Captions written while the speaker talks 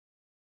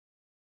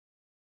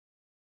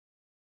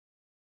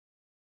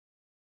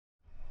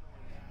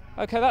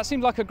Okay, that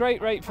seemed like a great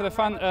race for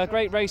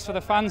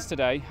the fans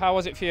today. How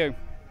was it for you?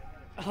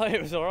 It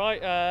was all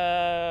right.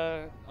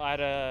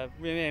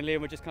 Me and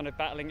Liam were just kind of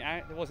battling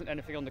out. There wasn't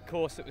anything on the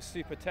course that was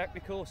super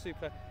technical,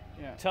 super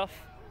tough.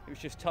 It was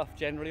just tough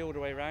generally all the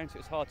way around, so it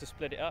was hard to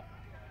split it up.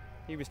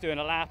 He was doing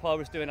a lap, I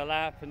was doing a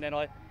lap, and then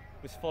I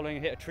was following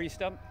and hit a tree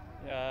stump,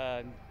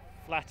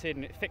 flatted,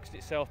 and it fixed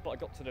itself, but I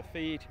got to the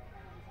feed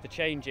to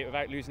change it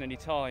without losing any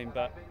time.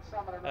 But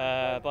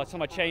by the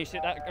time I changed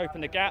it, that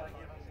opened the gap,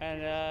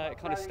 and it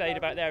kind of stayed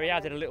about there. He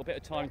added a little bit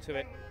of time to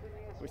it,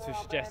 which would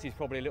suggest he's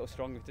probably a little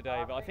stronger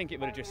today, but I think it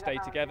would have just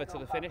stayed together to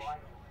the finish,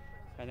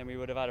 and then we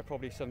would have had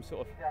probably some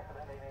sort of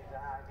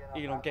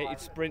elongated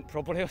sprint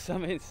probably or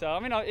something. So I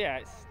mean, yeah,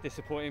 it's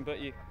disappointing, but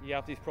you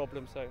have these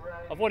problems. So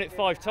I've won it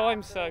 5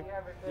 times, so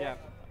yeah,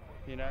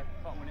 can't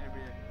win it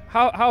every year.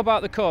 How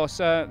about the course?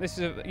 This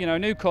is a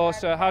new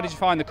course. How did you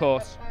find the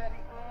course?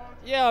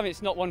 Yeah, I mean,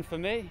 it's not one for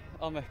me.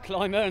 I'm a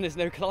climber and there's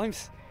no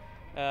climbs.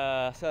 So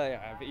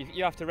yeah, but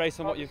you have to race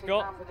on what you've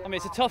got. I mean,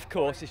 it's a tough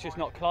course. It's just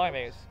not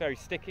climbing. It's very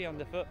sticky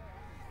underfoot.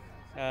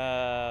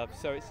 So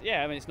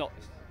it's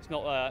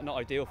not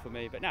ideal for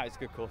me. But no, it's a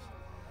good course.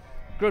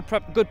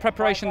 Good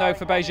preparation though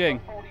for Beijing.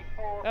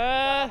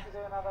 Yeah,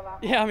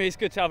 I mean, it's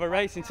good to have a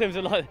race in terms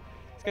of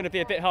it's going to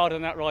be a bit harder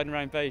than that riding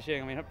around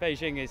Beijing. I mean,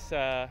 Beijing is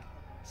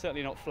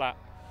certainly not flat.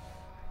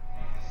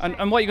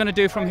 And what are you going to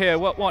do from here?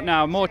 What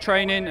now? More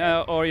training,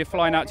 or are you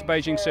flying out to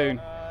Beijing soon?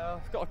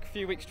 I've got a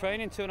few weeks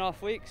training,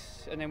 2.5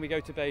 weeks, and then we go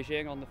to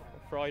Beijing on the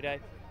Friday,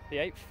 the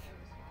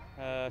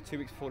 8th, 2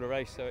 weeks before the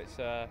race. So it's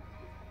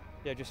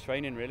just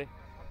training really.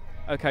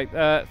 Okay,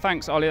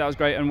 thanks Ollie, that was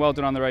great, and well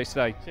done on the race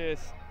today. Cheers.